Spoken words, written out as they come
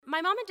My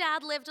mom and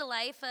dad lived a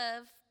life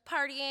of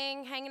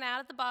partying, hanging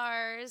out at the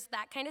bars,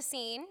 that kind of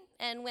scene.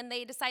 And when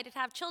they decided to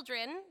have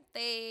children,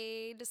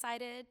 they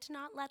decided to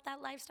not let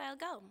that lifestyle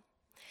go.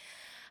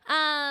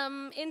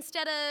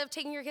 Instead of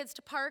taking your kids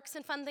to parks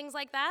and fun things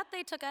like that,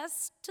 they took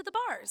us to the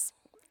bars.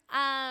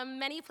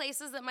 Many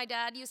places that my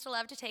dad used to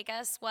love to take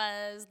us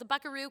was the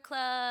Buckaroo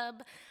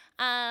Club,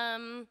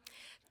 Chichacos,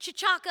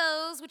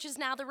 which is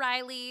now the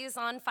Rileys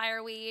on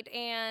Fireweed,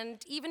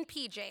 and even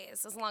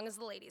PJ's, as long as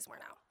the ladies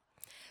weren't out.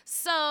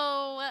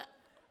 So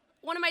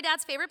one of my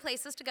dad's favorite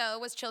places to go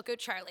was Chilkoot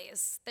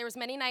Charlie's. There was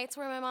many nights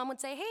where my mom would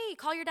say, hey,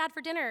 call your dad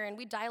for dinner, and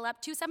we'd dial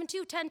up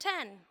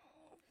 272-1010.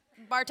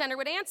 Bartender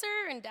would answer,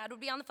 and dad would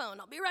be on the phone.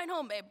 I'll be right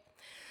home, babe.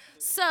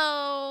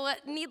 So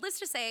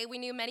needless to say, we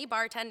knew many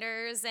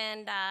bartenders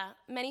and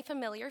many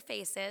familiar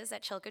faces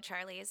at Chilkoot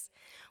Charlie's.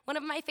 One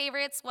of my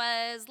favorites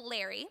was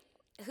Larry,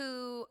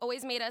 who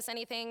always made us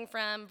anything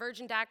from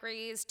virgin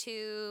daiquiris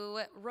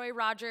to Roy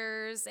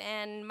Rogers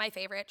and my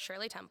favorite,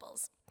 Shirley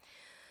Temples.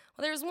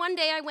 Well, there was one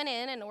day I went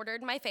in and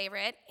ordered my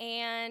favorite,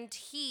 and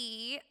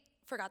he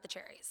forgot the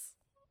cherries.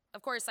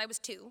 Of course, I was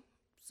 2,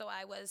 so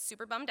I was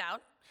super bummed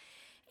out.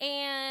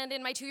 And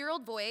in my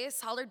 2-year-old voice,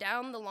 hollered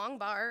down the long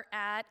bar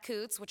at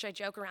Coots, which I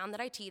joke around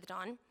that I teethed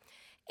on,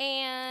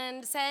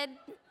 and said,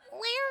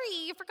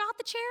 Larry, you forgot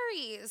the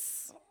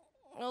cherries.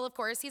 Well, of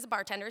course, he's a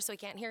bartender, so he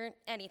can't hear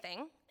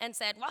anything, and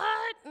said,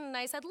 what? And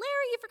I said,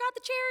 Larry, you forgot the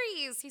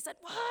cherries. He said,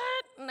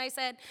 what? And I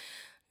said,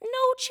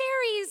 no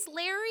cherries,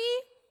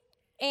 Larry.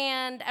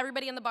 And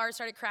everybody in the bar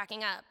started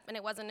cracking up, and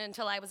it wasn't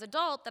until I was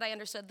adult that I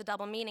understood the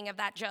double meaning of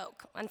that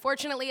joke.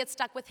 Unfortunately, it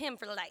stuck with him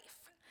for life.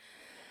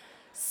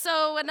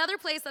 So another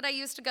place that I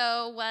used to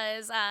go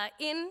was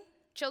in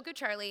Chilkoot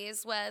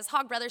Charlie's was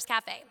Hog Brothers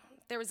Cafe.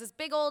 There was this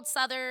big old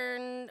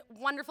Southern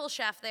wonderful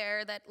chef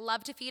there that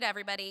loved to feed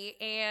everybody,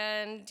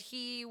 and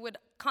he would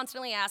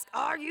constantly ask,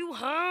 are you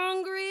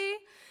hungry?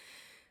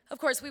 Of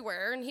course we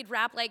were, and he'd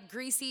wrap like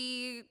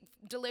greasy,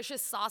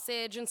 delicious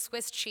sausage and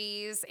Swiss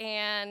cheese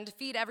and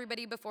feed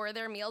everybody before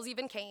their meals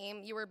even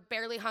came. You were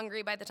barely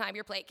hungry by the time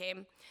your plate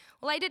came.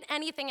 Well, I did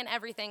anything and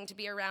everything to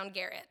be around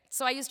Garrett.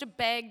 So I used to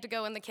beg to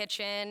go in the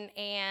kitchen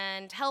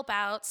and help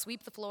out,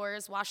 sweep the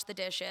floors, wash the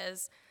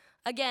dishes.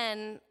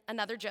 Again,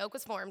 another joke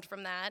was formed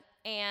from that.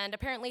 And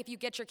apparently if you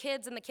get your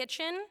kids in the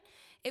kitchen,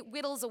 it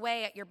whittles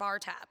away at your bar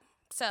tab.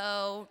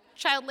 So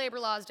child labor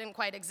laws didn't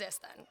quite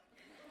exist then.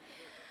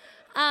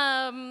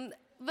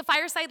 The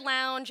Fireside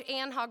Lounge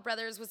and Hog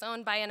Brothers was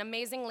owned by an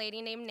amazing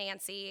lady named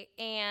Nancy,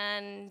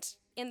 and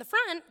in the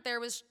front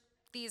there was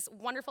these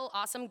wonderful,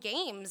 awesome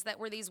games that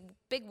were these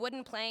big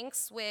wooden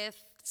planks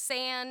with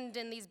sand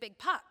and these big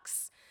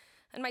pucks,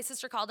 and my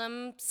sister called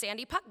them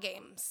Sandy Puck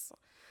games.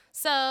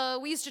 So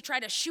we used to try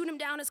to shoot them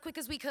down as quick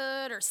as we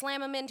could or slam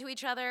them into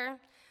each other.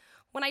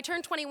 When I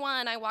turned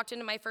 21, I walked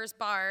into my first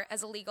bar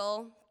as a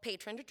legal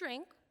patron to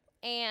drink.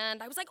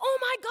 And I was like, oh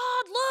my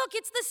God, look,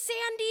 it's the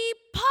Sandy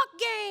Puck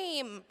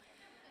game.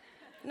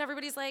 And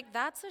everybody's like,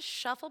 that's a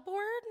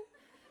shuffleboard?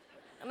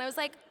 And I was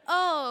like,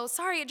 oh,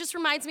 sorry, it just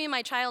reminds me of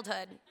my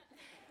childhood.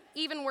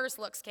 Even worse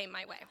looks came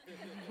my way.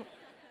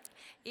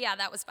 Yeah,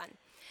 that was fun.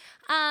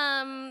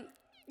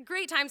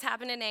 Great times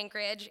happened in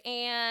Anchorage.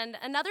 And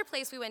another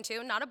place we went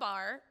to, not a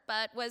bar,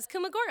 but was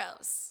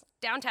Kumagoro's,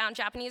 downtown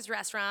Japanese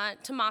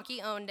restaurant.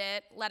 Tamaki owned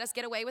it, let us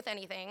get away with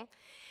anything.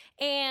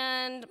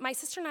 And my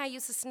sister and I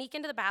used to sneak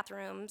into the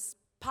bathrooms,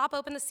 pop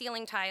open the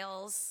ceiling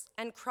tiles,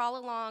 and crawl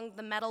along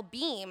the metal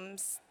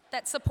beams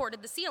that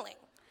supported the ceiling.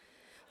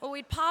 Well,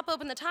 we'd pop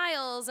open the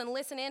tiles and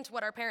listen in to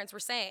what our parents were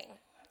saying.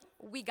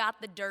 We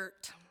got the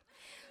dirt.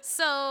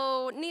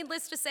 So,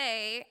 needless to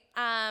say,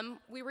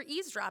 we were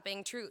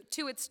eavesdropping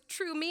to its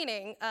true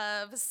meaning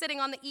of sitting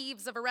on the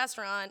eaves of a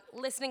restaurant,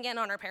 listening in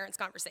on our parents'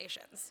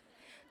 conversations.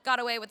 Got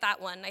away with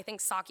that one. I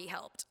think sake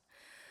helped.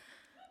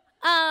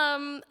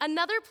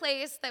 Another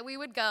place that we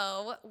would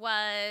go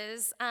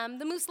was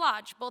the Moose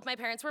Lodge. Both my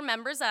parents were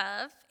members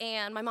of,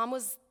 and my mom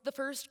was the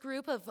first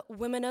group of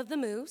Women of the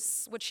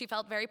Moose, which she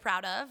felt very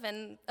proud of.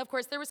 And of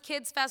course, there was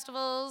kids'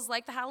 festivals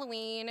like the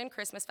Halloween and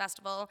Christmas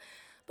festival,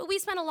 but we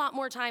spent a lot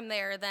more time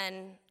there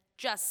than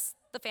just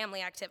the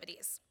family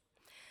activities.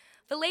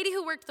 The lady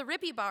who worked the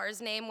Rippy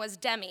Bar's name was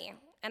Demi,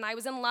 and I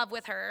was in love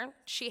with her.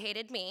 She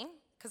hated me,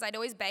 because I'd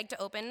always beg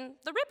to open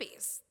the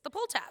Rippies, the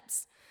pull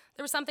tabs.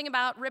 There was something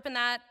about ripping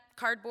that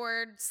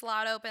cardboard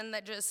slot open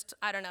that just,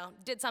 I don't know,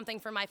 did something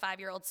for my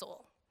 5-year-old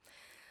soul.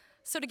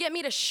 So to get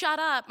me to shut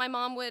up, my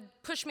mom would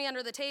push me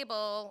under the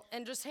table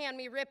and just hand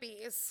me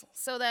Rippies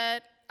so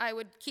that I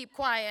would keep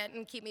quiet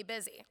and keep me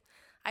busy.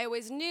 I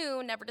always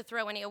knew never to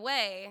throw any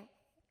away,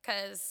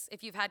 because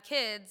if you've had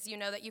kids, you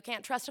know that you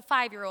can't trust a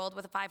 5-year-old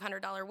with a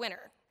 $500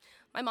 winner.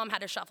 My mom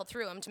had to shuffle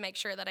through them to make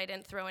sure that I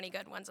didn't throw any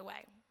good ones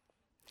away.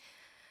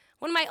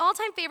 One of my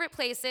all-time favorite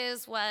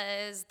places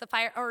was the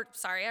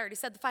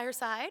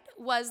Fireside,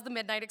 was the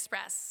Midnight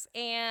Express.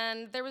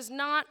 And there was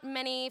not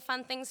many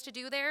fun things to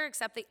do there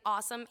except the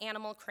awesome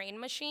animal crane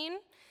machine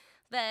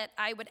that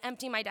I would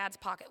empty my dad's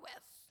pocket with.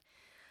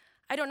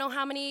 I don't know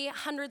how many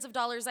hundreds of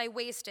dollars I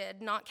wasted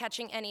not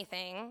catching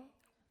anything,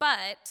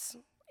 but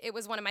it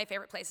was one of my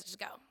favorite places to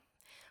go.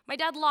 My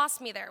dad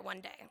lost me there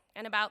one day,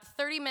 and about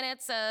 30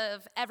 minutes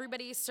of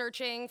everybody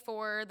searching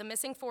for the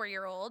missing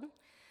 4-year-old,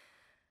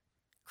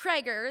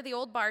 Krager, the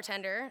old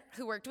bartender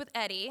who worked with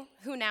Eddie,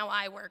 who now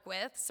I work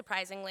with,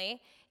 surprisingly,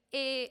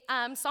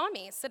 saw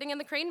me sitting in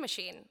the crane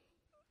machine.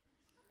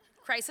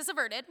 Crisis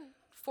averted,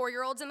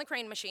 4-year-old's in the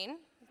crane machine.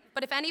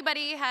 But if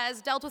anybody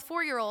has dealt with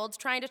 4-year-olds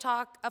trying to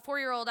talk a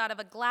 4-year-old out of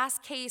a glass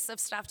case of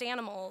stuffed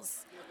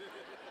animals,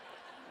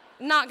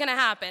 not gonna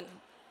happen.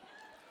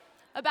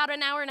 About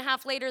an hour and a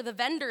half later, the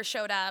vendor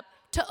showed up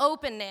to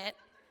open it,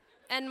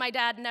 and my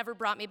dad never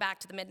brought me back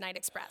to the Midnight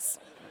Express.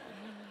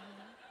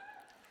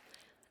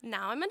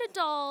 Now I'm an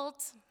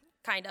adult,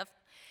 kind of,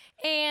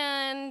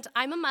 and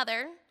I'm a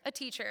mother, a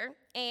teacher,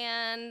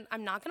 and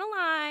I'm not gonna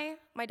lie,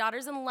 my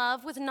daughter's in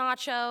love with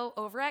Nacho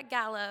over at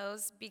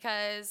Gallows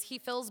because he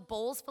fills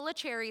bowls full of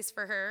cherries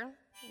for her,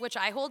 which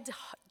I hold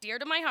dear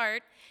to my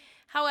heart.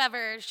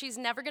 However, she's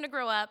never gonna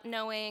grow up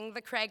knowing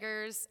the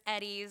Kragers,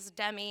 Eddies,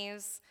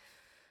 Demis,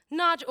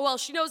 Nacho, well,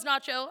 she knows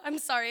Nacho, I'm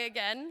sorry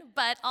again,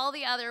 but all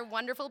the other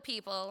wonderful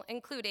people,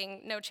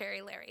 including No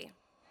Cherry Larry.